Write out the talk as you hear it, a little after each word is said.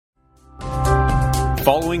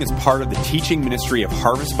following is part of the teaching ministry of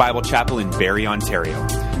Harvest Bible Chapel in Barrie, Ontario.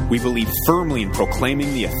 We believe firmly in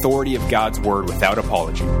proclaiming the authority of God's Word without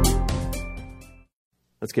apology.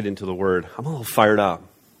 Let's get into the Word. I'm a little fired up.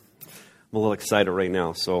 I'm a little excited right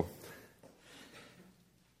now, so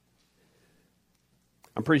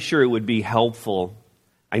I'm pretty sure it would be helpful.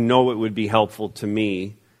 I know it would be helpful to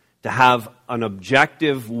me to have an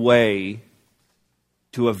objective way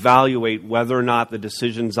to evaluate whether or not the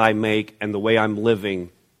decisions I make and the way I'm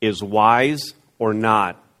living is wise or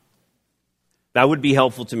not. That would be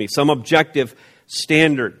helpful to me. Some objective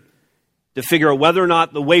standard to figure out whether or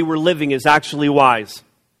not the way we're living is actually wise.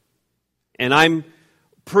 And I'm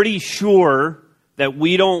pretty sure that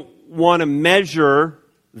we don't want to measure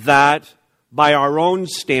that by our own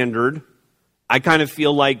standard. I kind of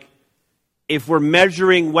feel like if we're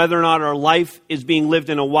measuring whether or not our life is being lived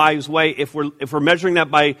in a wise way, if we're measuring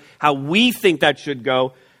that by how we think that should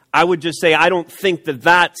go, I would just say I don't think that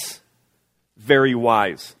that's very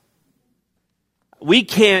wise. We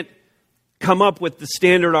can't come up with the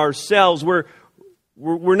standard ourselves. We're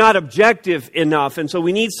not objective enough, and so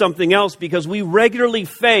we need something else because we regularly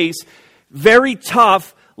face very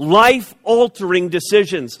tough, life-altering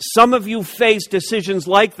decisions. Some of you face decisions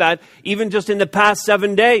like that even just in the past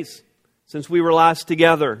 7 days. Since we were last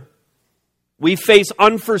together. We face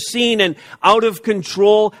unforeseen and out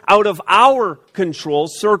of our control,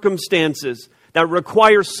 circumstances that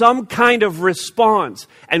require some kind of response.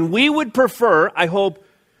 And we would prefer, I hope,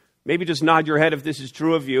 maybe just nod your head if this is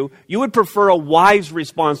true of you, you would prefer a wise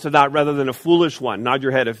response to that rather than a foolish one. Nod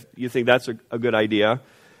your head if you think that's a good idea.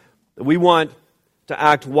 We want to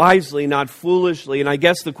act wisely, not foolishly. And I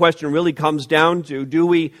guess the question really comes down to, do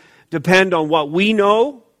we depend on what we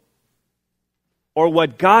know or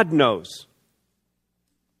what God knows?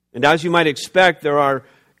 And as you might expect, there are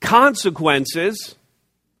consequences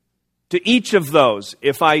to each of those.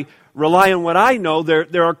 If I rely on what I know,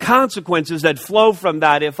 there are consequences that flow from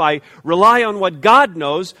that. If I rely on what God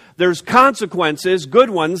knows, there's consequences, good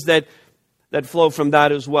ones, that flow from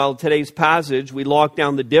that as well. Today's passage, we lock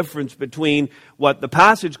down the difference between what the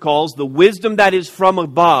passage calls the wisdom that is from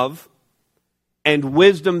above and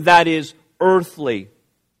wisdom that is earthly,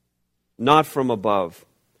 not from above.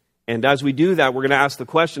 And as we do that, we're going to ask the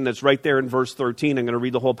question that's right there in verse 13. I'm going to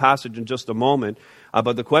read the whole passage in just a moment.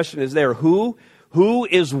 But the question is there, who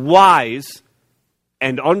is wise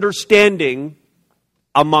and understanding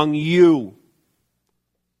among you?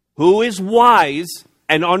 Who is wise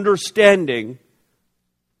and understanding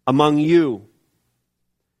among you?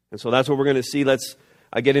 And so that's what we're going to see. Let's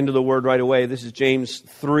get into the word right away. This is James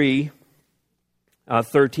 3,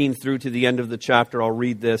 13 through to the end of the chapter. I'll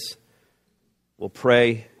read this. We'll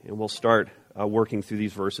pray, and we'll start working through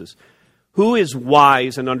these verses. Who is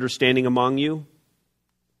wise and understanding among you?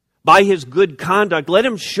 By his good conduct, let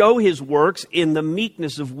him show his works in the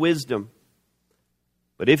meekness of wisdom.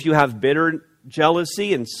 But if you have bitter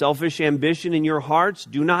jealousy and selfish ambition in your hearts,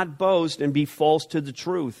 do not boast and be false to the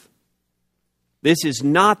truth. This is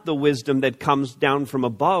not the wisdom that comes down from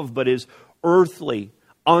above, but is earthly,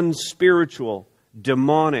 unspiritual,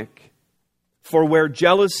 demonic. For where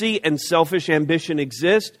jealousy and selfish ambition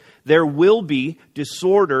exist, there will be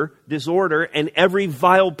disorder, and every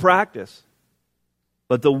vile practice.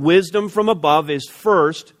 But the wisdom from above is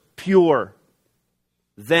first pure,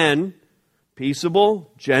 then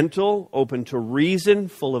peaceable, gentle, open to reason,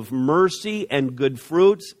 full of mercy and good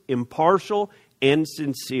fruits, impartial and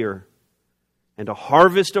sincere. And a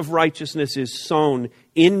harvest of righteousness is sown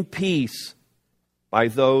in peace by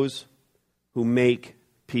those who make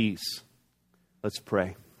peace. Let's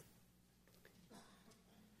pray.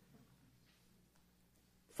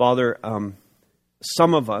 Father,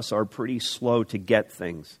 some of us are pretty slow to get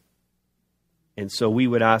things. And so we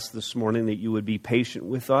would ask this morning that you would be patient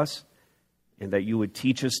with us and that you would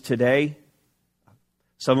teach us today.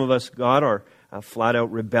 Some of us, God, are flat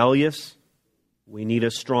out rebellious. We need a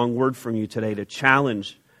strong word from you today to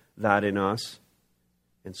challenge that in us.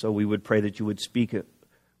 And so we would pray that you would speak it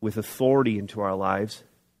with authority into our lives.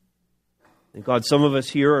 And God, some of us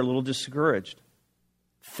here are a little discouraged,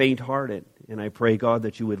 faint-hearted. And I pray, God,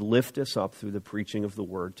 that you would lift us up through the preaching of the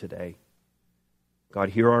word today. God,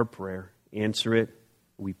 hear our prayer. Answer it.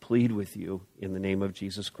 We plead with you in the name of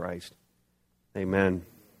Jesus Christ. Amen.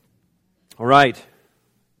 All right.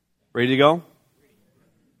 Ready to go?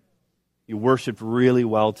 You worshiped really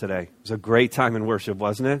well today. It was a great time in worship,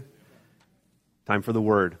 wasn't it? Time for the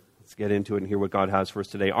word. Let's get into it and hear what God has for us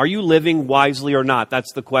today. Are you living wisely or not?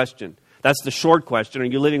 That's the question. That's the short question. Are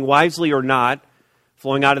you living wisely or not?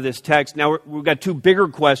 Flowing out of this text. Now, we've got two bigger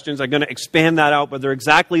questions. I'm going to expand that out, but they're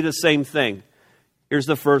exactly the same thing. Here's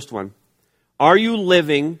the first one. Are you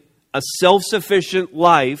living a self-sufficient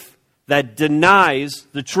life that denies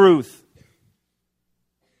the truth?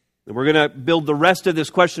 And we're going to build the rest of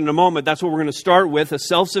this question in a moment. That's what we're going to start with, a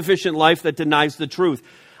self-sufficient life that denies the truth.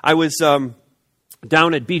 I was down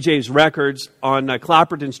at BJ's Records on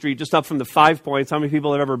Clapperton Street, just up from the 5 Points. How many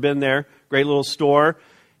people have ever been there? Great little store.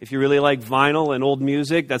 If you really like vinyl and old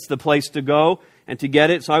music, that's the place to go and to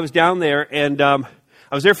get it. So I was down there, and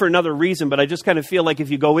I was there for another reason, but I just kind of feel like if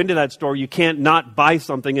you go into that store, you can't not buy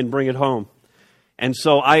something and bring it home. And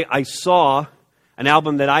so I saw an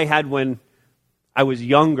album that I had when I was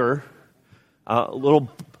younger, little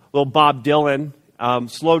Bob Dylan,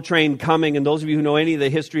 Slow Train Coming. And those of you who know any of the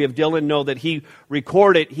history of Dylan know that he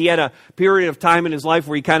had a period of time in his life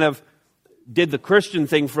where he kind of did the Christian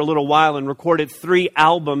thing for a little while and recorded 3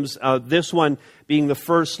 albums, this one being the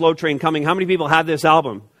first, Slow Train Coming. How many people have this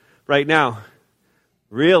album right now?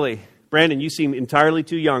 Really? Brandon, you seem entirely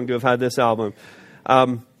too young to have had this album.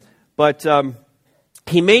 But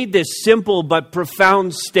he made this simple but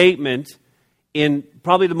profound statement in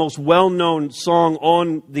probably the most well-known song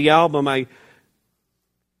on the album. I've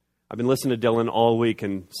been listening to Dylan all week,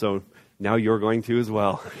 and so now you're going to as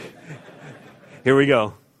well. Here we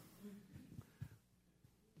go.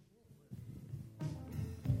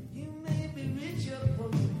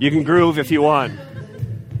 You can groove if you want.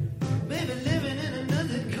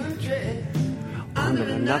 Under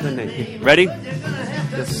another name. Ready?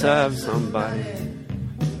 To serve somebody.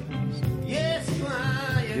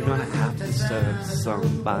 You're going to have to serve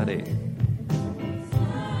somebody.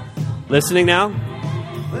 Listening now?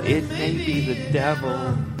 It may be the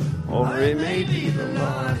devil, or it may be the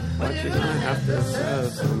Lord, but you're going to have to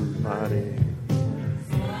serve somebody.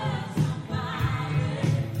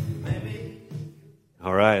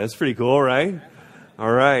 All right, that's pretty cool, right?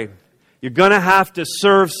 All right. You're going to have to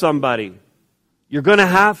serve somebody. You're going to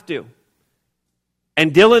have to.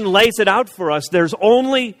 And Dylan lays it out for us. There's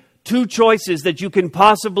only 2 choices that you can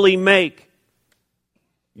possibly make.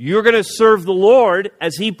 You're going to serve the Lord,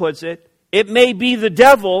 as he puts it. It may be the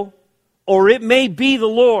devil, or it may be the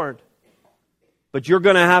Lord. But you're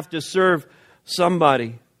going to have to serve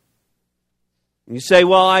somebody. And you say,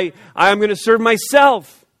 well, I'm going to serve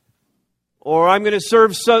myself. Or I'm going to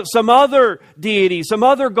serve some other deity, some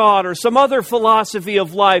other God, or some other philosophy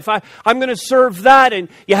of life. I'm going to serve that. And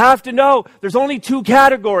you have to know there's only 2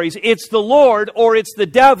 categories. It's the Lord or it's the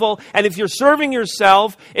devil. And if you're serving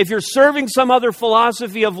yourself, if you're serving some other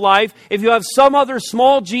philosophy of life, if you have some other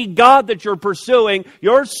small g God that you're pursuing,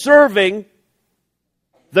 you're serving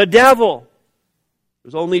the devil.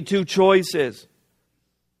 There's only 2 choices.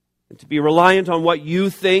 And to be reliant on what you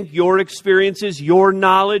think, your experiences, your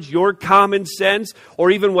knowledge, your common sense,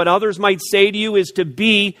 or even what others might say to you is to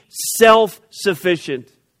be self-sufficient.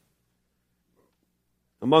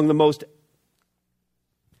 Among the most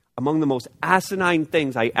asinine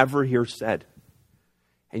things I ever hear said.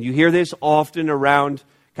 And you hear this often around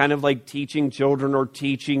kind of like teaching children or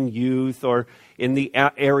teaching youth or in the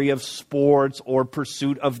area of sports or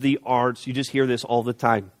pursuit of the arts. You just hear this all the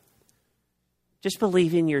time. Just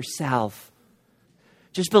believe in yourself.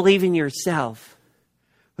 Just believe in yourself.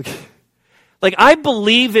 Like, I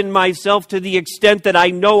believe in myself to the extent that I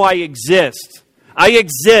know I exist. I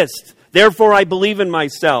exist. Therefore, I believe in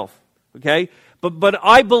myself. Okay? But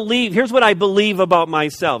I believe, here's what I believe about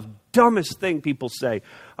myself. Dumbest thing people say.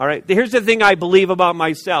 All right? Here's the thing I believe about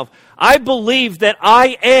myself. I believe that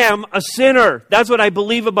I am a sinner. That's what I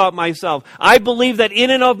believe about myself. I believe that in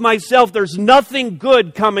and of myself, there's nothing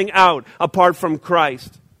good coming out apart from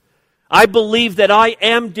Christ. I believe that I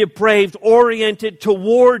am depraved, oriented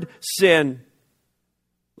toward sin.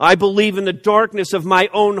 I believe in the darkness of my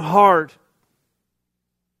own heart.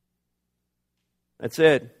 That's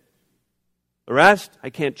it. The rest, I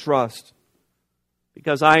can't trust.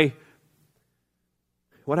 Because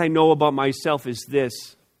what I know about myself is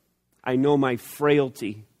this. I know my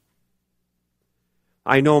frailty.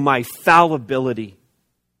 I know my fallibility.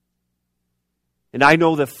 And I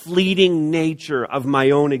know the fleeting nature of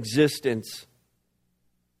my own existence.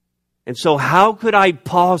 And so how could I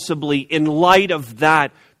possibly, in light of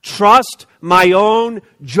that, trust my own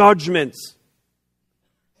judgments?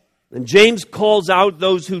 And James calls out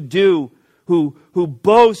those who do, who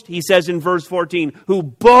boast, he says in verse 14, who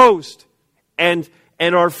boast and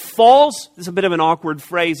are false. This is a bit of an awkward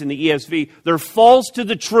phrase in the ESV. They're false to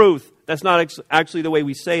the truth. That's not actually the way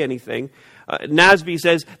we say anything. NASB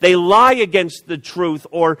says they lie against the truth,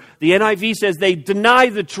 or the NIV says they deny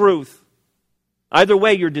the truth. Either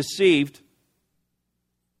way, you're deceived.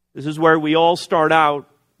 This is where we all start out,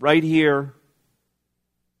 right here,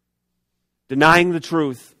 denying the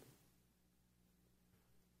truth.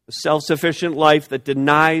 A self-sufficient life that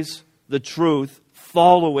denies the truth,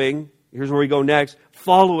 following, here's where we go next,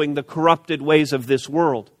 following the corrupted ways of this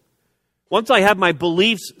world. Once I have my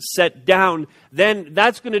beliefs set down, then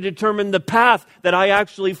that's going to determine the path that I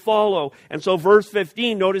actually follow. And so verse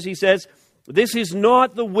 15, notice he says, this is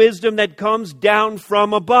not the wisdom that comes down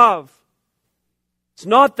from above. It's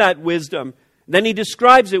not that wisdom. Then he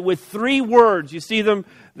describes it with 3 words. You see them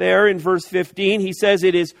there in verse 15. He says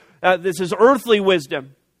it is this is earthly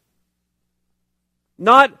wisdom.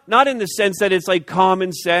 Not in the sense that it's like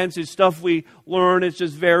common sense, it's stuff we learn, it's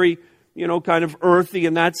just very, kind of earthy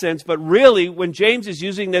in that sense. But really, when James is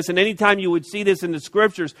using this, and anytime you would see this in the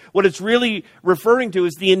Scriptures, what it's really referring to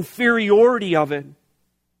is the inferiority of it.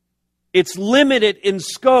 It's limited in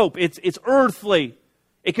scope. It's earthly.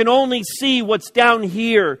 It can only see what's down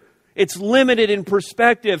here. It's limited in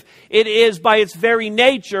perspective. It is, by its very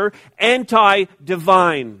nature,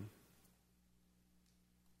 anti-divine.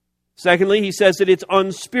 Secondly, he says that it's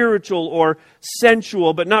unspiritual or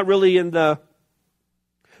sensual, but not really in the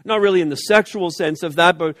sexual sense of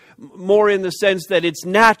that, but more in the sense that it's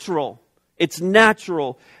natural. It's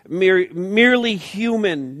natural, merely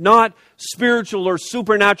human, not spiritual or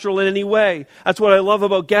supernatural in any way. That's what I love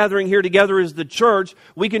about gathering here together as the church.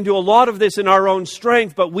 We can do a lot of this in our own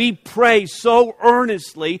strength, but we pray so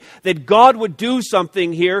earnestly that God would do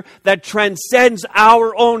something here that transcends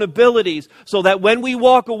our own abilities, so that when we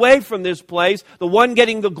walk away from this place, the one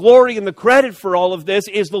getting the glory and the credit for all of this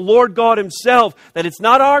is the Lord God Himself. That it's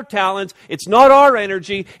not our talents, it's not our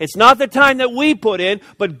energy, it's not the time that we put in,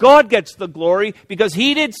 but God gets the glory because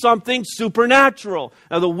He did something supernatural.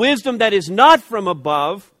 Now, the wisdom that is not from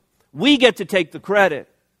above, we get to take the credit.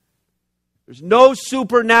 There's no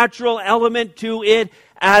supernatural element to it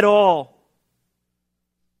at all.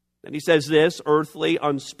 Then he says this, earthly,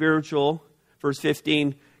 unspiritual. Verse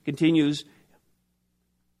 15 continues,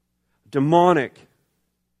 demonic.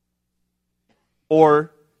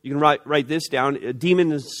 Or, you can write this down,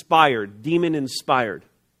 demon-inspired. Demon-inspired.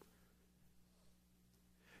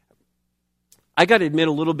 I got to admit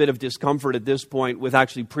a little bit of discomfort at this point with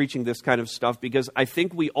actually preaching this kind of stuff, because I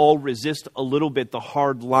think we all resist a little bit the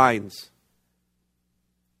hard lines.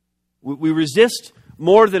 We resist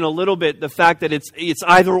more than a little bit the fact that it's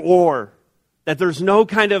either or, that there's no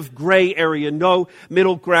kind of gray area, no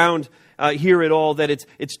middle ground here at all, that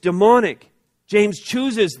it's demonic. James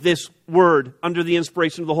chooses this word under the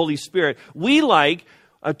inspiration of the Holy Spirit. We like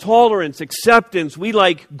tolerance, acceptance, we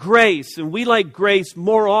like grace, and we like grace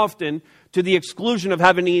more often to the exclusion of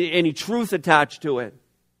having any truth attached to it.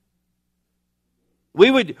 We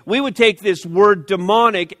would take this word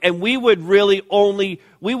demonic and we would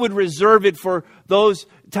reserve it for those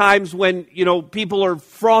times when, people are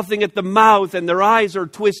frothing at the mouth and their eyes are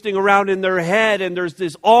twisting around in their head and there's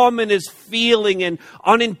this ominous feeling and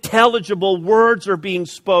unintelligible words are being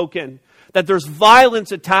spoken, that there's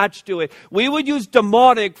violence attached to it. We would use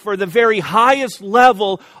demonic for the very highest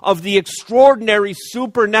level of the extraordinary,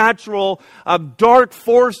 supernatural, dark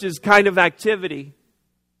forces kind of activity.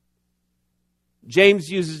 James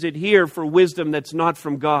uses it here for wisdom that's not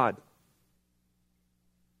from God.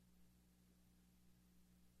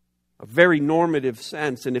 A very normative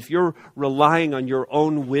sense. And if you're relying on your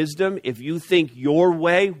own wisdom, if you think your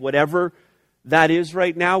way, whatever that is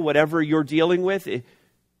right now, whatever you're dealing with,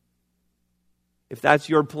 if that's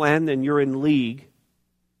your plan, then you're in league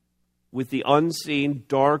with the unseen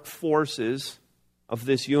dark forces of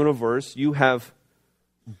this universe. You have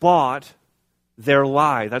bought their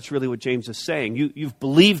lie. That's really what James is saying. You've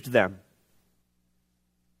believed them.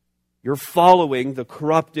 You're following the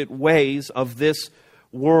corrupted ways of this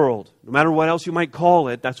world. No matter what else you might call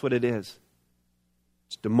it, that's what it is.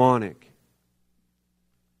 It's demonic.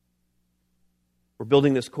 We're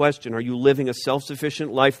building this question. Are you living a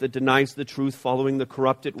self-sufficient life that denies the truth, following the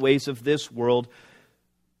corrupted ways of this world,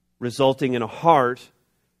 resulting in a heart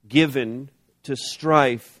given to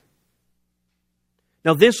strife?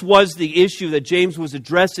 Now, this was the issue that James was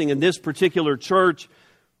addressing in this particular church,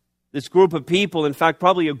 this group of people, in fact,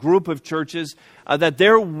 probably a group of churches, that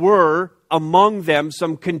there were among them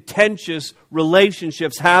some contentious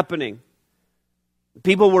relationships happening.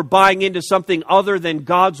 People were buying into something other than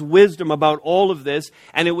God's wisdom about all of this,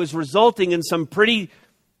 and it was resulting in some pretty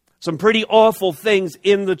awful things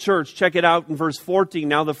in the church. Check it out in verse 14.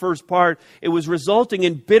 Now, the first part, it was resulting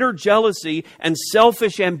in bitter jealousy and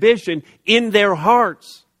selfish ambition in their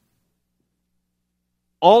hearts.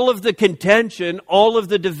 All of the contention, all of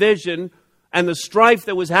the division, and the strife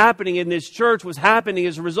that was happening in this church was happening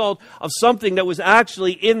as a result of something that was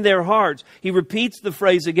actually in their hearts. He repeats the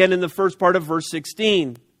phrase again in the first part of verse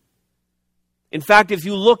 16. In fact, if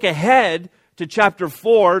you look ahead to chapter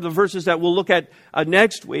 4, the verses that we'll look at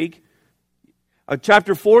next week,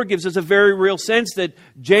 chapter 4 gives us a very real sense that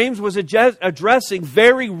James was addressing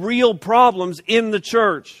very real problems in the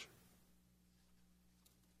church.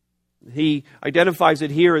 He identifies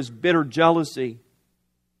it here as bitter jealousy.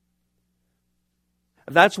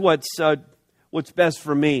 That's what's best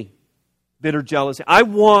for me, bitter jealousy. I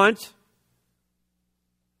want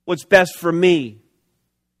what's best for me.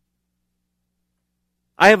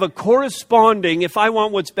 I have a corresponding, if I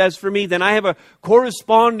want what's best for me, then I have a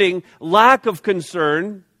corresponding lack of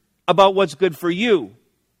concern about what's good for you.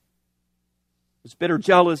 It's bitter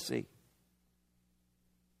jealousy.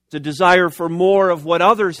 It's a desire for more of what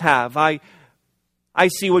others have. I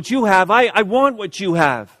see what you have. I want what you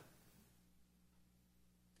have.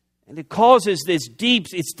 And it causes it's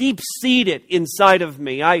deep-seated inside of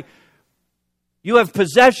me. You have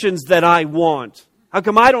possessions that I want. How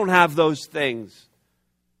come I don't have those things?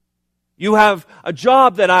 You have a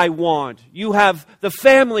job that I want. You have the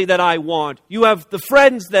family that I want. You have the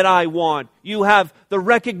friends that I want. You have the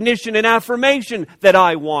recognition and affirmation that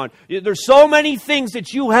I want. There's so many things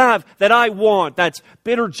that you have that I want. That's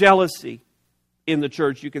bitter jealousy in the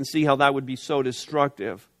church. You can see how that would be so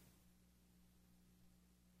destructive.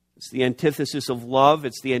 It's the antithesis of love.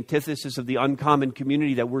 It's the antithesis of the uncommon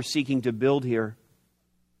community that we're seeking to build here.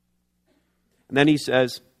 And then he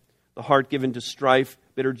says, the heart given to strife,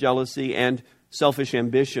 bitter jealousy, and selfish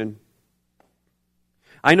ambition.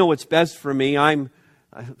 I know what's best for me. I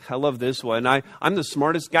love this one. I'm the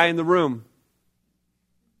smartest guy in the room.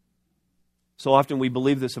 So often we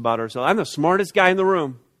believe this about ourselves. I'm the smartest guy in the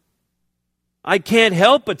room. I can't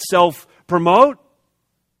help but self-promote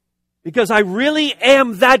because I really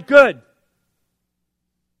am that good.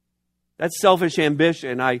 That's selfish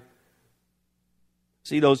ambition. I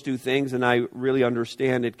see those two things and I really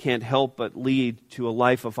understand it can't help but lead to a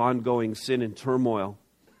life of ongoing sin and turmoil.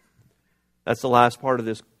 That's the last part of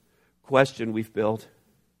this question we've built.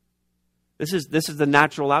 This is the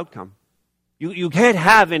natural outcome. You can't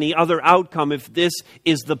have any other outcome if this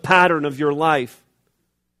is the pattern of your life.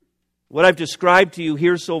 What I've described to you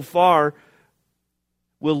here so far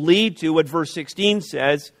will lead to what verse 16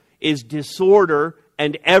 says is disorder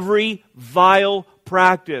and every vile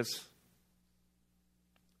practice.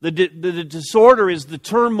 The disorder is the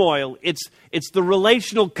turmoil. It's the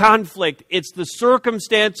relational conflict. It's the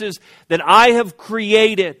circumstances that I have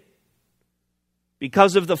created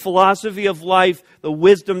because of the philosophy of life, the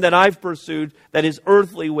wisdom that I've pursued, that is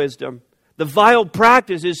earthly wisdom. The vile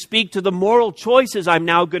practices speak to the moral choices I'm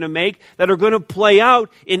now going to make that are going to play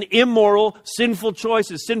out in immoral, sinful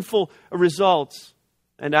choices, sinful results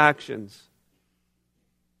and actions.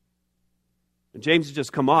 And James has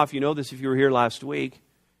just come off. You know this if you were here last week.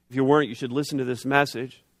 If you weren't, you should listen to this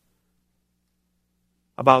message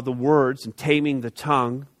about the words and taming the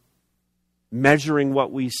tongue, measuring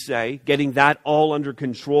what we say, getting that all under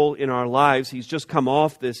control in our lives. He's just come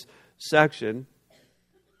off this section.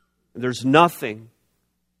 There's nothing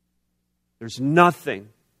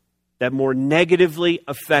that more negatively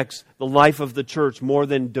affects the life of the church more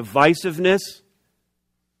than divisiveness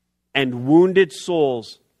and wounded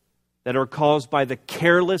souls that are caused by the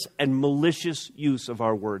careless and malicious use of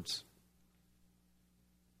our words.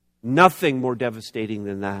 Nothing more devastating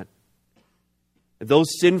than that.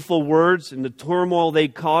 Those sinful words and the turmoil they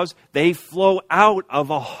cause, they flow out of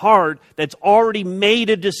a heart that's already made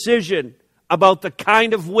a decision about the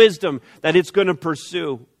kind of wisdom that it's going to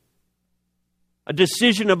pursue. A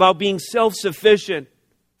decision about being self-sufficient,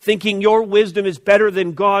 thinking your wisdom is better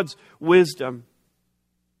than God's wisdom.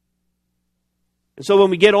 And so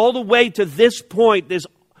when we get all the way to this point,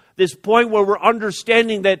 this point where we're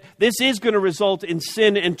understanding that this is going to result in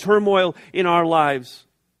sin and turmoil in our lives,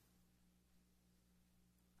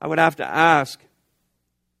 I would have to ask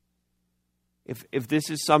if this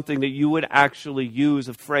is something that you would actually use,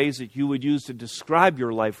 a phrase that you would use to describe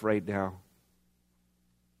your life right now.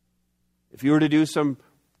 If you were to do some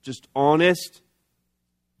just honest,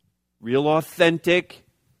 real authentic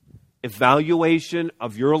evaluation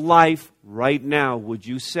of your life right now, would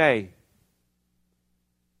you say,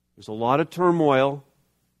 there's a lot of turmoil,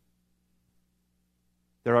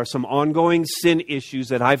 there are some ongoing sin issues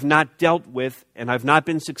that I've not dealt with and I've not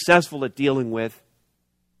been successful at dealing with,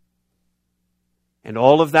 and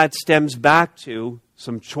all of that stems back to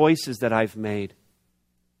some choices that I've made.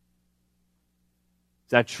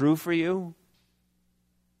 Is that true for you?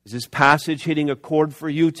 Is this passage hitting a chord for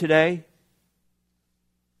you today?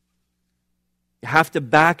 You have to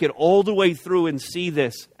back it all the way through and see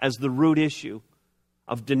this as the root issue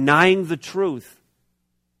of denying the truth,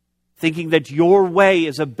 thinking that your way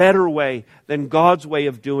is a better way than God's way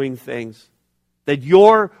of doing things. that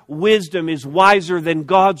your wisdom is wiser than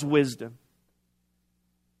God's wisdom.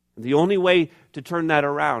 And the only way to turn that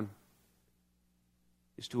around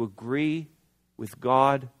is to agree with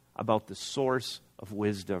God about the source of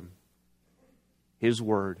wisdom, His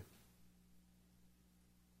Word.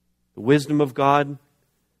 The wisdom of God, and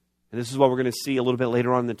this is what we're going to see a little bit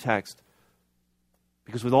later on in the text,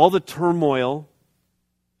 because with all the turmoil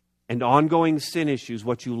and ongoing sin issues,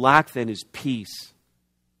 what you lack then is peace.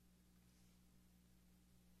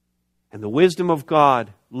 And the wisdom of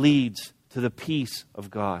God leads to the peace of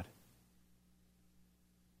God.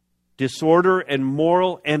 Disorder and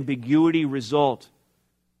moral ambiguity result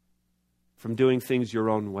from doing things your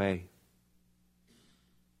own way.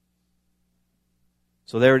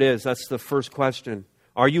 So there it is. That's the first question.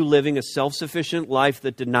 Are you living a self-sufficient life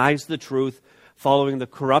that denies the truth, following the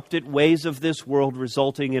corrupted ways of this world,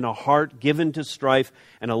 resulting in a heart given to strife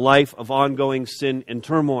and a life of ongoing sin and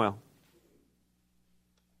turmoil?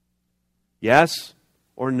 Yes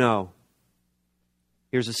or no?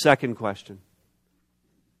 Here's a second question.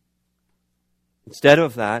 Instead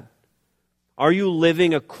of that, are you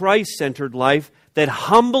living a Christ-centered life that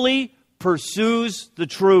humbly pursues the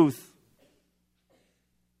truth?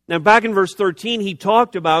 Now, back in verse 13, he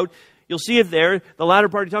talked about, you'll see it there, the latter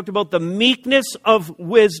part, he talked about the meekness of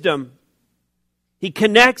wisdom. He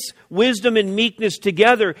connects wisdom and meekness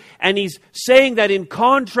together, and he's saying that in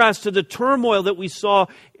contrast to the turmoil that we saw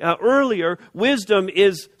earlier, wisdom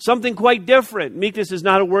is something quite different. Meekness is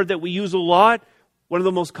not a word that we use a lot. One of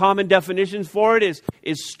the most common definitions for it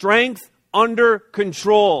is strength under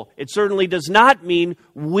control. It certainly does not mean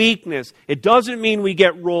weakness. It doesn't mean we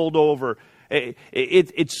get rolled over.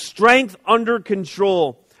 It's strength under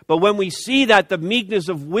control. But when we see that, the meekness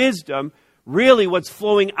of wisdom, really what's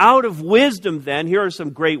flowing out of wisdom then, here are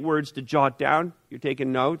some great words to jot down. You're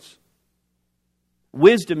taking notes.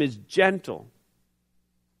 Wisdom is gentle.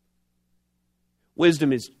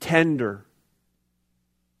 Wisdom is tender.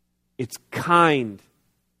 It's kind.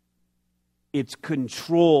 It's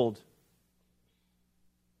controlled.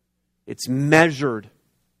 It's measured.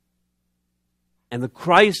 And the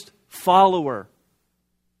Christ follower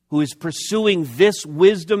who is pursuing this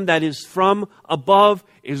wisdom that is from above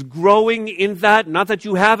is growing in that. Not that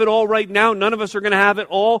you have it all right now. None of us are going to have it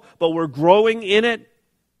all, but we're growing in it.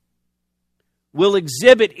 Will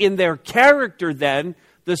exhibit in their character then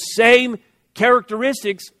the same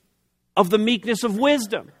characteristics of the meekness of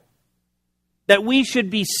wisdom that we should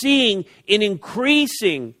be seeing in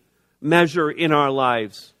increasing measure in our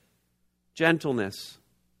lives. Gentleness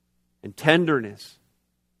and tenderness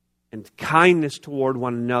and kindness toward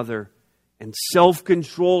one another and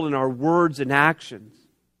self-control in our words and actions.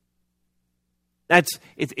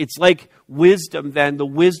 It's like wisdom then, the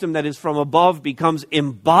wisdom that is from above becomes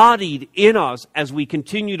embodied in us as we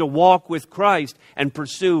continue to walk with Christ and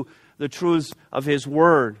pursue the truths of His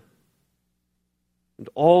Word. And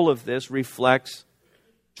all of this reflects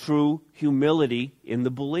true humility in the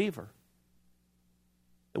believer.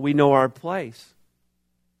 That we know our place.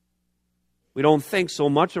 We don't think so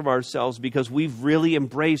much of ourselves because we've really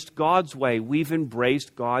embraced God's way. We've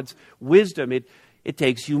embraced God's wisdom. It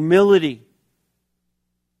takes humility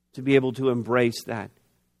to be able to embrace that.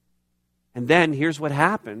 And then here's what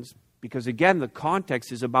happens, because again, the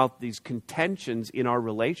context is about these contentions in our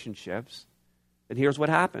relationships. And here's what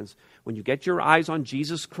happens. When you get your eyes on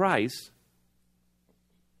Jesus Christ,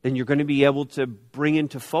 then you're going to be able to bring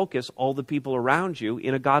into focus all the people around you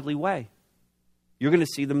in a godly way. You're going to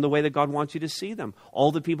see them the way that God wants you to see them.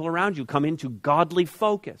 All the people around you come into godly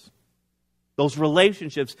focus. Those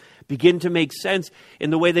relationships begin to make sense in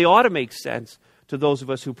the way they ought to make sense to those of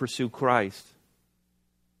us who pursue Christ.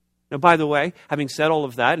 Now, by the way, having said all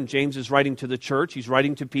of that, and James is writing to the church, he's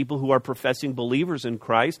writing to people who are professing believers in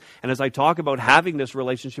Christ. And as I talk about having this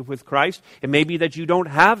relationship with Christ, it may be that you don't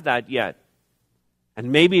have that yet.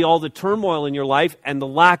 And maybe all the turmoil in your life and the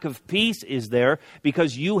lack of peace is there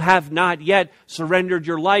because you have not yet surrendered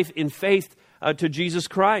your life in faith to Jesus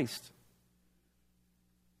Christ.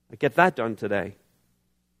 Get that done today.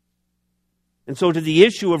 And so to the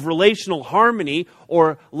issue of relational harmony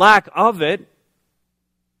or lack of it,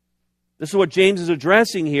 this is what James is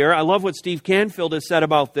addressing here. I love what Steve Canfield has said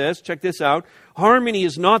about this. Check this out. Harmony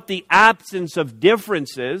is not the absence of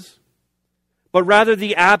differences, but rather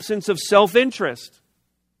the absence of self-interest.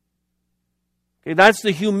 Okay, that's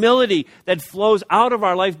the humility that flows out of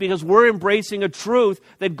our life because we're embracing a truth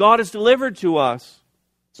that God has delivered to us.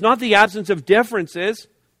 It's not the absence of differences,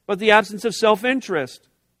 but the absence of self-interest.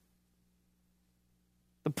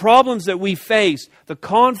 The problems that we face, the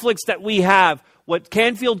conflicts that we have, what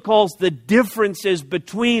Canfield calls the differences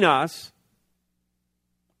between us,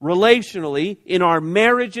 relationally, in our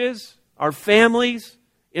marriages, our families,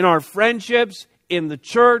 in our friendships, in the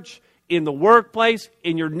church, in the workplace,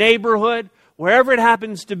 in your neighborhood, wherever it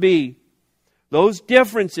happens to be, those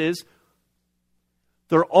differences,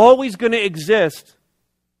 they're always going to exist.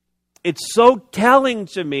 It's so telling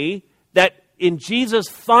to me that in Jesus'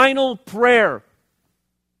 final prayer,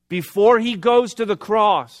 before he goes to the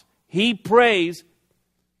cross, he prays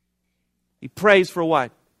for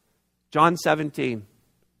what? John 17.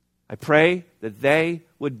 I pray that they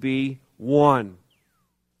would be one.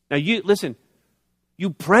 Now listen, you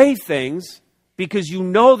pray things because you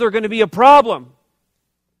know they're going to be a problem.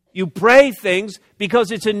 You pray things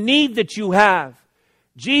because it's a need that you have.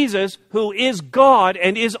 Jesus, who is God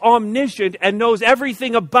and is omniscient and knows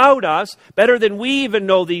everything about us, better than we even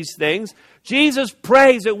know these things, Jesus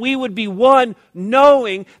prays that we would be one,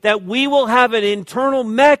 knowing that we will have an internal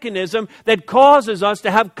mechanism that causes us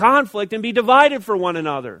to have conflict and be divided for one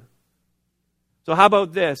another. So how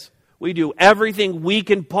about this? We do everything we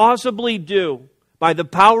can possibly do by the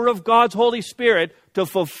power of God's Holy Spirit to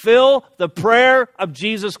fulfill the prayer of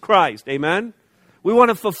Jesus Christ. Amen? We want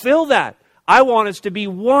to fulfill that. I want us to be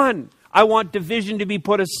one. I want division to be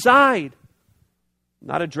put aside. I'm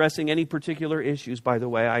not addressing any particular issues, by the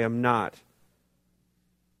way. I am not.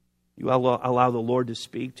 You allow the Lord to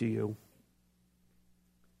speak to you.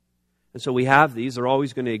 And so we have these. They're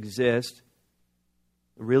always going to exist.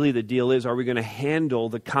 Really, the deal is, are we going to handle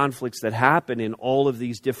the conflicts that happen in all of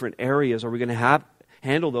these different areas? Are we going to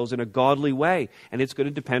handle those in a godly way? And it's going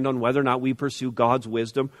to depend on whether or not we pursue God's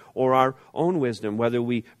wisdom or our own wisdom, whether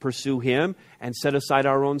we pursue Him and set aside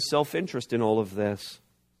our own self-interest in all of this.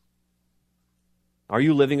 Are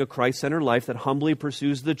you living a Christ-centered life that humbly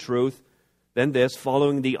pursues the truth, then this,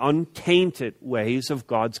 following the untainted ways of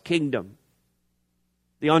God's kingdom?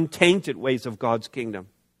 The untainted ways of God's kingdom.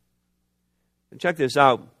 And check this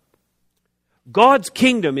out. God's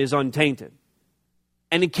kingdom is untainted.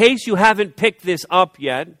 And in case you haven't picked this up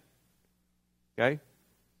yet, okay,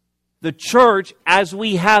 the church as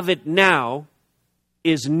we have it now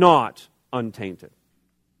is not untainted.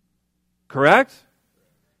 Correct?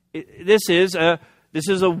 This is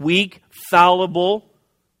a weak, fallible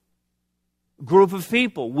group of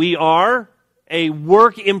people. We are a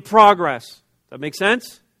work in progress. Does that make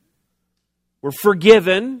sense? We're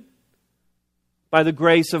forgiven by the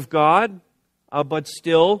grace of God, but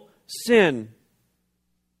still sin.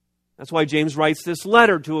 That's why James writes this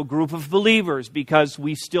letter to a group of believers, because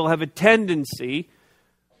we still have a tendency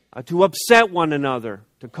to upset one another,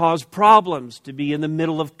 to cause problems, to be in the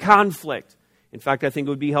middle of conflict. In fact, I think it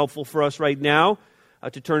would be helpful for us right now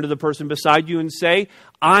to turn to the person beside you and say,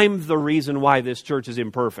 I'm the reason why this church is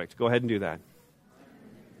imperfect. Go ahead and do that.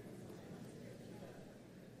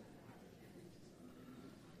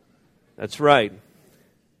 That's right.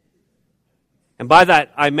 And by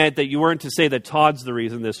that, I meant that you weren't to say that Todd's the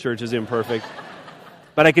reason this church is imperfect.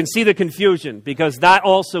 But I can see the confusion, because that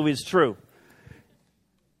also is true.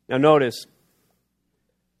 Now notice,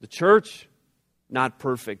 the church, not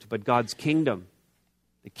perfect, but God's kingdom.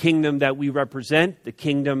 The kingdom that we represent, the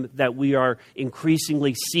kingdom that we are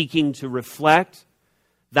increasingly seeking to reflect,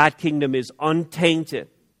 that kingdom is untainted.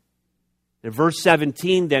 In verse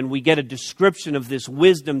 17, then, we get a description of this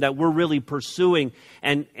wisdom that we're really pursuing.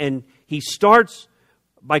 And he starts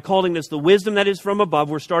by calling this the wisdom that is from above.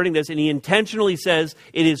 We're starting this, and he intentionally says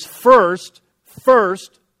it is first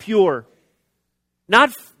pure.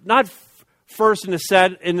 Not first in the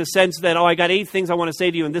sense that, I got 8 things I want to say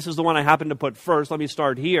to you, and this is the one I happen to put first. Let me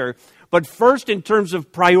start here. But first in terms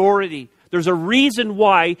of priority. There's a reason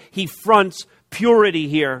why he fronts purity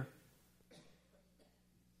here.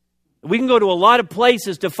 We can go to a lot of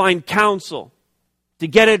places to find counsel, to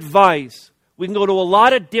get advice. We can go to a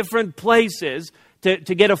lot of different places to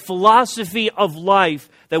get a philosophy of life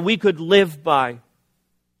that we could live by.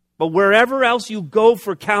 But wherever else you go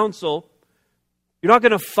for counsel, you're not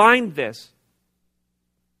going to find this.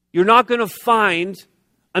 You're not going to find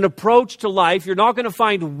an approach to life. You're not going to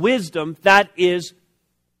find wisdom that is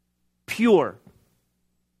pure,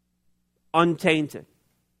 untainted.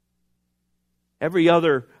 Every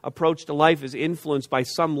other approach to life is influenced by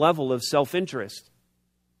some level of self-interest.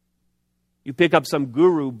 You pick up some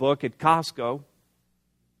guru book at Costco.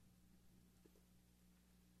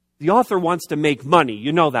 The author wants to make money.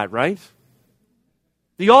 You know that, right?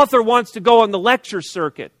 The author wants to go on the lecture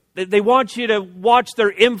circuit. They want you to watch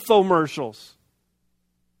their infomercials.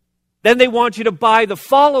 Then they want you to buy the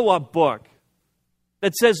follow-up book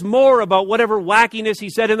that says more about whatever wackiness he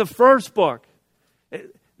said in the first book.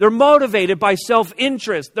 They're motivated by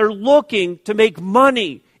self-interest. They're looking to make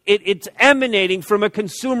money. It's emanating from a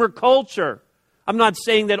consumer culture. I'm not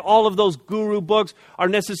saying that all of those guru books are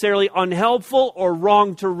necessarily unhelpful or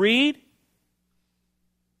wrong to read.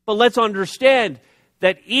 But let's understand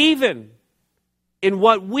that even in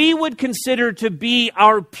what we would consider to be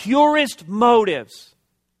our purest motives,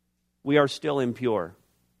 we are still impure.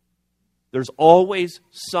 There's always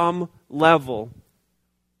some level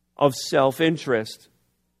of self-interest.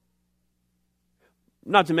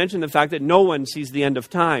 Not to mention the fact that no one sees the end of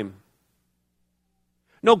time.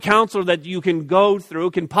 No counselor that you can go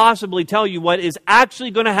through can possibly tell you what is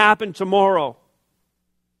actually going to happen tomorrow.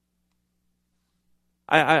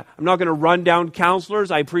 I'm not going to run down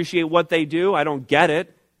counselors. I appreciate what they do. I don't get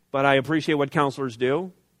it, but I appreciate what counselors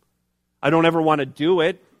do. I don't ever want to do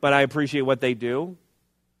it, but I appreciate what they do.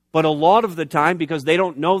 But a lot of the time, because they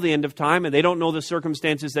don't know the end of time and they don't know the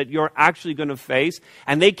circumstances that you're actually going to face,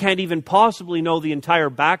 and they can't even possibly know the entire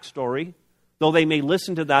backstory, though they may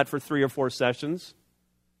listen to that for 3 or 4 sessions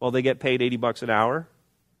while they get paid $80 an hour.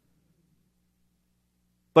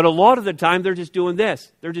 But a lot of the time, they're just doing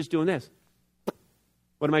this. They're just doing this.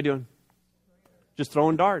 What am I doing? Just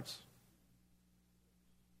throwing darts.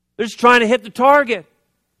 They're just trying to hit the target.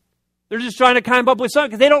 They're just trying to come up with something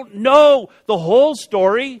because they don't know the whole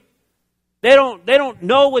story. They don't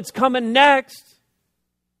know what's coming next.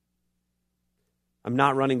 I'm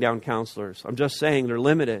not running down counselors. I'm just saying they're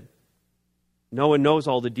limited. No one knows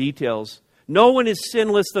all the details. No one is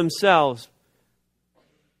sinless themselves.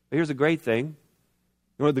 But here's the great thing. You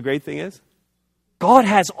know what the great thing is? God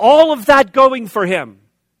has all of that going for him.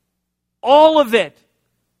 All of it.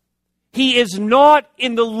 He is not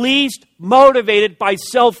in the least motivated by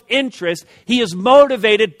self-interest. He is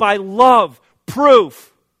motivated by love.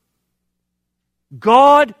 Proof.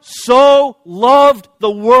 God so loved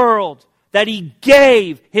the world that He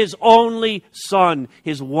gave His only Son,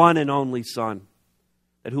 His one and only Son,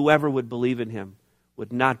 that whoever would believe in Him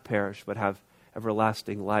would not perish but have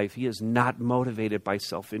everlasting life. He is not motivated by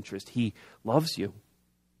self-interest. He loves you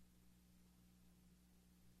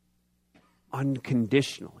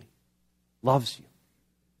unconditionally. Loves you.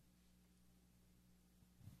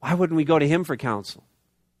 Why wouldn't we go to Him for counsel?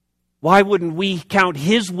 Why wouldn't we count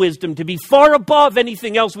His wisdom to be far above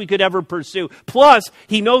anything else we could ever pursue? Plus,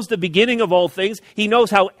 He knows the beginning of all things. He knows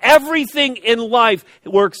how everything in life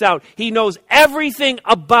works out. He knows everything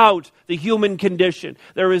about the human condition.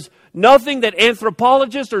 There is nothing that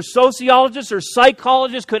anthropologists or sociologists or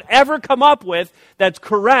psychologists could ever come up with that's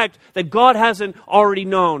correct that God hasn't already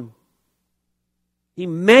known. He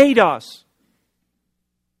made us.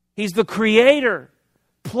 He's the creator.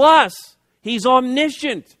 Plus, He's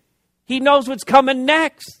omniscient. He knows what's coming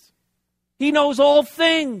next. He knows all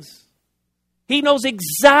things. He knows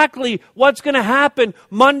exactly what's going to happen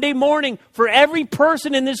Monday morning for every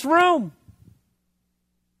person in this room.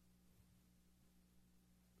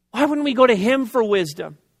 Why wouldn't we go to Him for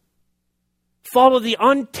wisdom? Follow the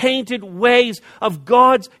untainted ways of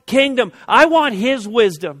God's kingdom. I want His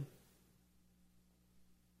wisdom.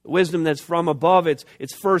 Wisdom that's from above, it's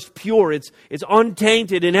first pure, it's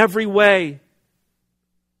untainted in every way.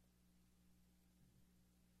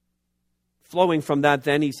 Flowing from that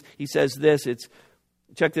then, he says this,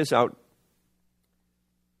 check this out.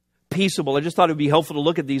 Peaceable. I just thought it would be helpful to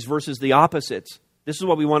look at these versus the opposites. This is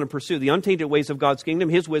what we want to pursue. The untainted ways of God's kingdom,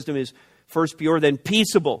 His wisdom is first pure, then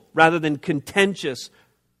peaceable, rather than contentious.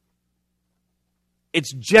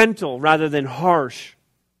 It's gentle rather than harsh.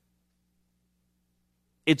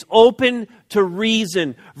 It's open to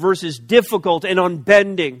reason versus difficult and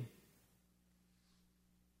unbending.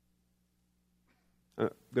 I'm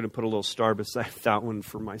going to put a little star beside that one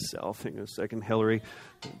for myself. Hang on a second, Hillary.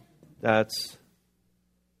 That's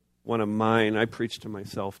one of mine. I preach to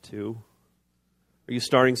myself too. Are you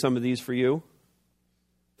starting some of these for you?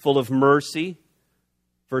 Full of mercy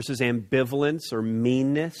versus ambivalence or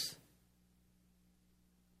meanness.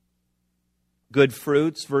 Good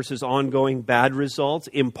fruits versus ongoing bad results.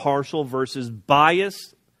 Impartial versus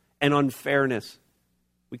bias and unfairness.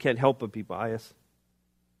 We can't help but be biased.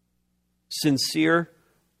 Sincere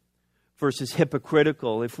versus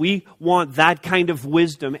hypocritical. If we want that kind of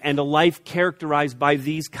wisdom and a life characterized by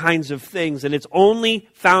these kinds of things, and it's only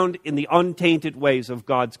found in the untainted ways of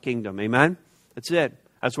God's kingdom. Amen? That's it.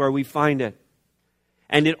 That's where we find it.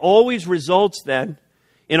 And it always results then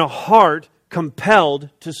in a heart compelled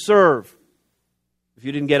to serve. If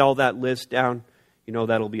you didn't get all that list down, you know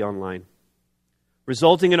that'll be online.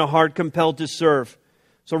 Resulting in a heart compelled to serve.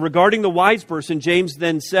 So regarding the wise person, James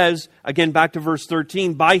then says, again back to verse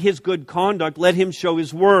 13, by his good conduct, let him show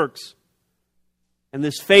his works. And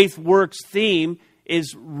this faith works theme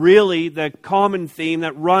is really the common theme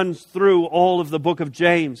that runs through all of the book of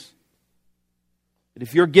James.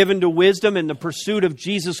 If you're given to wisdom and the pursuit of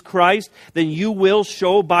Jesus Christ, then you will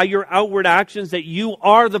show by your outward actions that you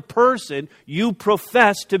are the person you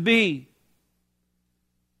profess to be.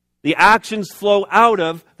 The actions flow out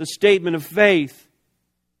of the statement of faith.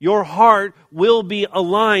 Your heart will be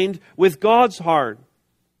aligned with God's heart.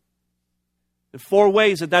 The 4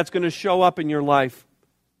 ways that that's going to show up in your life.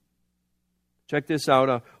 Check this out,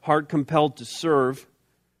 a heart compelled to serve.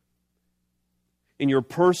 In your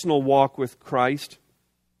personal walk with Christ,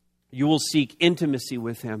 you will seek intimacy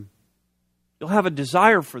with Him. You'll have a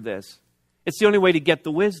desire for this. It's the only way to get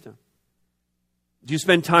the wisdom. Do you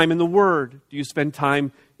spend time in the Word? Do you spend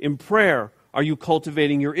time in prayer? Are you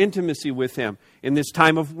cultivating your intimacy with Him? In this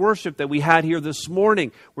time of worship that we had here this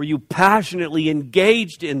morning, were you passionately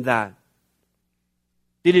engaged in that?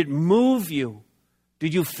 Did it move you?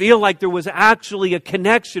 Did you feel like there was actually a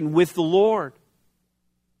connection with the Lord?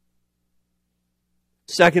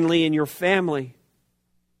 Secondly, in your family,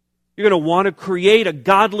 you're going to want to create a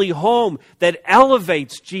godly home that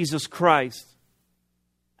elevates Jesus Christ.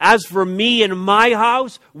 As for me and my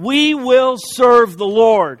house, we will serve the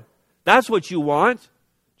Lord. That's what you want.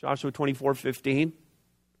 Joshua 24:15.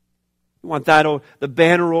 You want that, the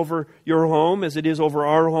banner over your home as it is over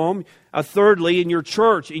our home. Thirdly, in your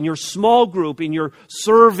church, in your small group, in your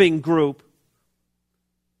serving group,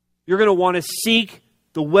 you're going to want to seek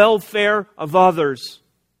the welfare of others.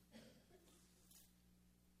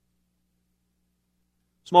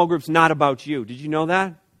 Small group's not about you. Did you know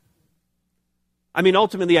that? I mean,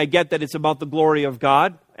 ultimately, I get that it's about the glory of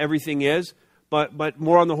God. Everything is. But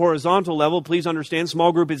more on the horizontal level, please understand,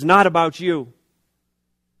 small group is not about you.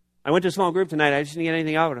 I went to a small group tonight. I just didn't get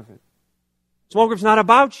anything out of it. Small group's not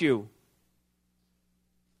about you.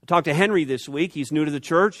 I talked to Henry this week. He's new to the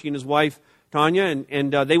church. He and his wife, Tanya,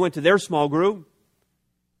 and they went to their small group.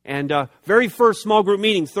 And very first small group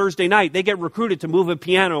meeting, Thursday night, they get recruited to move a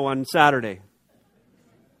piano on Saturday.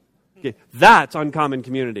 Okay, that's uncommon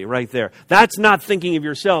community right there. That's not thinking of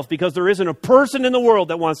yourself, because there isn't a person in the world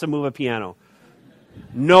that wants to move a piano.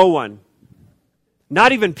 No one.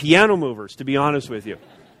 Not even piano movers, to be honest with you.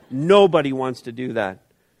 Nobody wants to do that.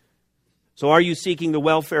 So are you seeking the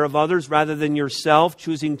welfare of others rather than yourself,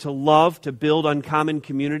 choosing to love, to build uncommon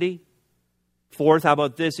community? Fourth, how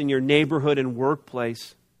about this? In your neighborhood and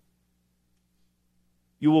workplace,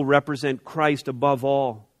 you will represent Christ above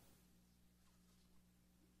all.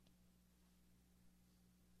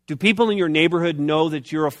 Do people in your neighborhood know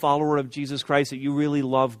that you're a follower of Jesus Christ, that you really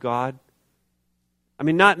love God? I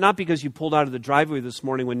mean, not because you pulled out of the driveway this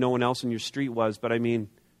morning when no one else in your street was, but I mean,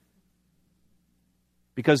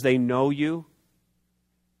 because they know you,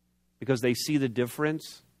 because they see the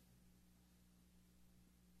difference.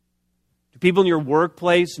 Do people in your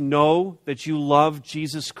workplace know that you love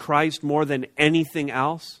Jesus Christ more than anything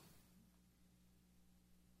else?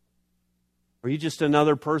 Or are you just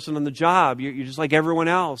another person on the job? You're just like everyone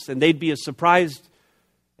else. And they'd be as surprised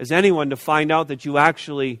as anyone to find out that you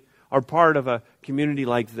actually are part of a community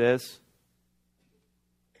like this.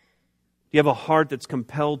 Do you have a heart that's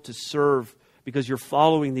compelled to serve because you're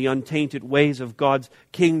following the untainted ways of God's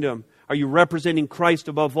kingdom? Are you representing Christ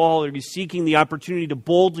above all? Are you seeking the opportunity to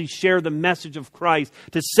boldly share the message of Christ?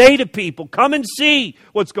 To say to people, come and see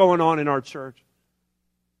what's going on in our church.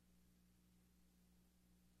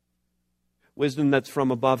 Wisdom that's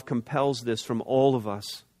from above compels this from all of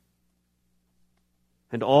us.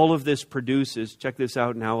 And all of this produces, check this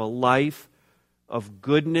out now, a life of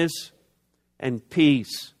goodness and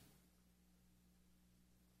peace.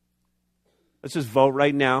 Let's just vote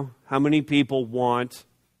right now. How many people want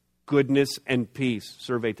goodness and peace?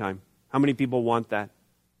 Survey time. How many people want that?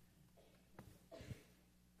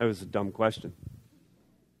 That was a dumb question.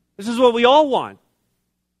 This is what we all want.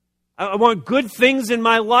 I want good things in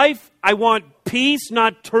my life. I want peace,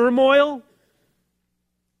 not turmoil.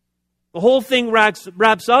 The whole thing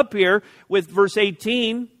wraps up here with verse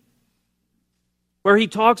 18, where he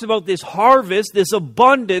talks about this harvest, this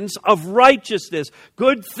abundance of righteousness,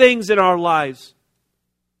 good things in our lives.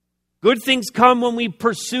 Good things come when we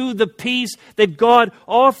pursue the peace that God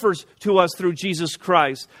offers to us through Jesus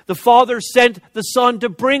Christ. The Father sent the Son to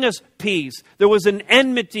bring us peace. There was an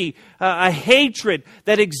enmity, a hatred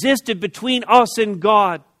that existed between us and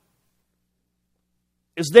God.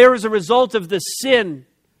 Is there as a result of the sin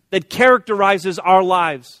that characterizes our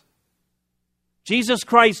lives. Jesus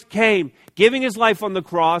Christ came, giving His life on the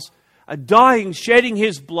cross, dying, shedding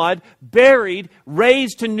His blood, buried,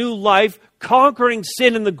 raised to new life, conquering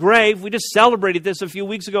sin in the grave. We just celebrated this a few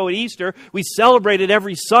weeks ago at Easter. We celebrate it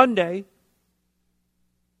every Sunday.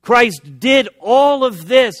 Christ did all of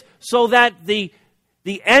this so that the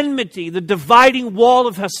the enmity, the dividing wall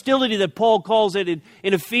of hostility that Paul calls it in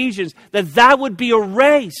Ephesians, that would be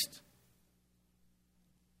erased.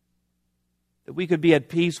 That we could be at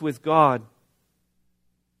peace with God.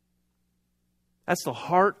 That's the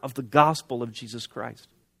heart of the gospel of Jesus Christ.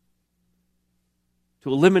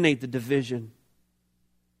 To eliminate the division.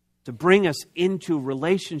 To bring us into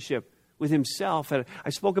relationship with Himself. And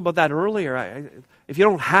I spoke about that earlier. If you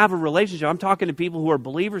don't have a relationship, I'm talking to people who are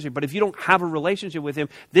believers here, but if you don't have a relationship with Him,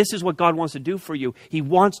 this is what God wants to do for you. He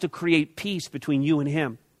wants to create peace between you and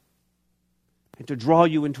Him. And to draw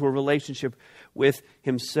you into a relationship with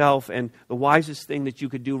Himself. And the wisest thing that you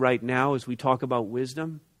could do right now as we talk about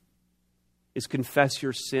wisdom is confess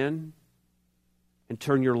your sin and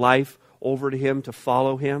turn your life over to Him to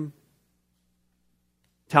follow Him.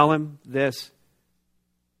 Tell Him this.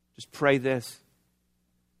 Just pray this.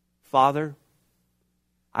 Father,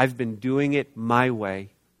 I've been doing it my way,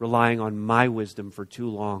 relying on my wisdom for too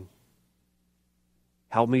long.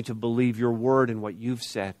 Help me to believe your word and what you've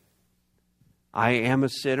said. I am a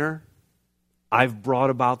sinner. I've brought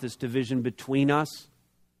about this division between us.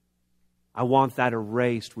 I want that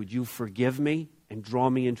erased. Would you forgive me and draw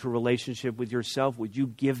me into a relationship with yourself? Would you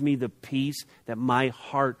give me the peace that my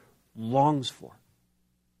heart longs for?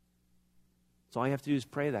 So all you have to do is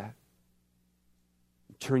pray that.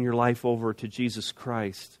 Turn your life over to Jesus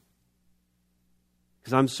Christ.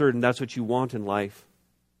 Because I'm certain that's what you want in life.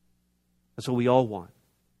 That's what we all want.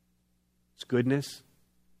 It's goodness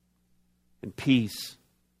and peace.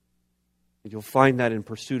 And you'll find that in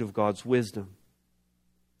pursuit of God's wisdom.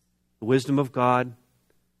 The wisdom of God,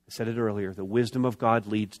 I said it earlier, the wisdom of God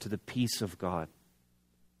leads to the peace of God.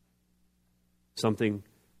 Something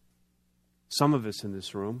some of us in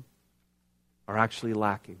this room are actually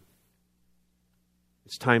lacking.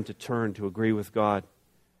 It's time to turn to agree with God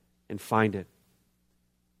and find it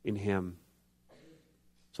in Him.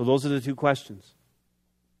 So those are the two questions.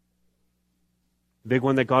 The big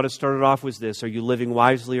one that God has started off was this: are you living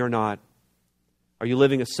wisely or not? Are you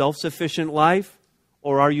living a self-sufficient life,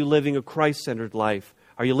 or are you living a Christ-centered life?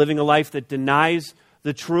 Are you living a life that denies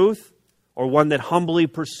the truth, or one that humbly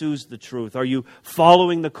pursues the truth? Are you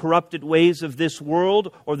following the corrupted ways of this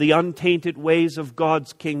world or the untainted ways of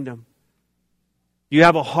God's kingdom? Do you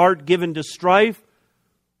have a heart given to strife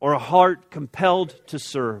or a heart compelled to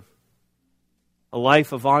serve? A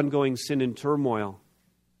life of ongoing sin and turmoil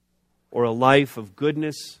or a life of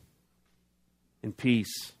goodness and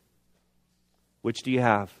peace? Which do you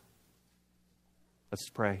have? Let's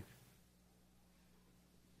pray.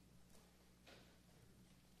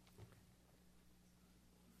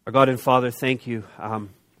 Our God and Father, thank you.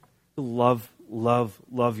 We love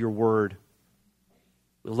your word.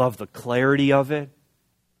 We love the clarity of it.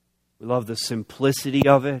 We love the simplicity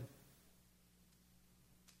of it.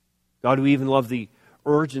 God, we even love the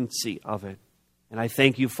urgency of it. And I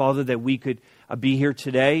thank you, Father, that we could be here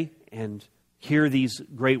today and hear these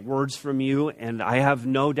great words from you. And I have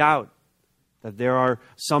no doubt that there are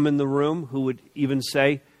some in the room who would even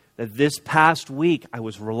say that this past week I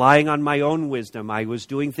was relying on my own wisdom. I was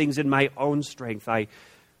doing things in my own strength. I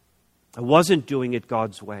wasn't doing it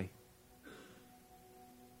God's way.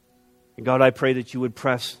 And God, I pray that you would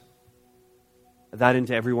press that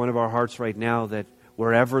into every one of our hearts right now, that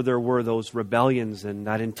wherever there were those rebellions and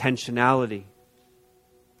that intentionality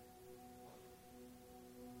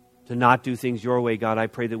to not do things your way, God, I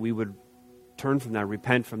pray that we would turn from that,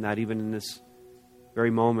 repent from that, even in this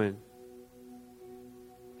very moment.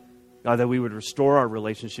 God, that we would restore our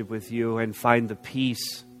relationship with you and find the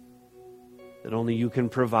peace that only you can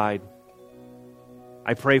provide.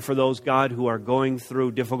 I pray for those, God, who are going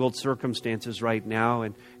through difficult circumstances right now.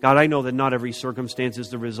 And God, I know that not every circumstance is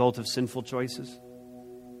the result of sinful choices.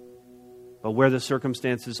 But where the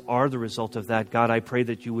circumstances are the result of that, God, I pray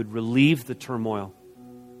that you would relieve the turmoil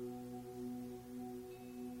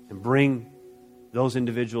and bring those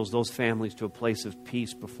individuals, those families to a place of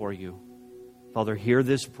peace before you. Father, hear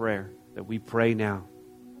this prayer that we pray now.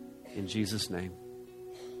 In Jesus' name,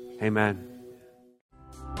 amen.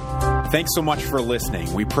 Thanks so much for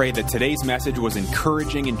listening. We pray that today's message was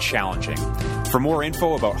encouraging and challenging. For more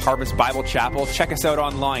info about Harvest Bible Chapel, check us out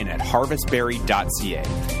online at harvestberry.ca.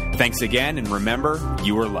 Thanks again, and remember,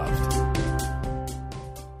 you are loved.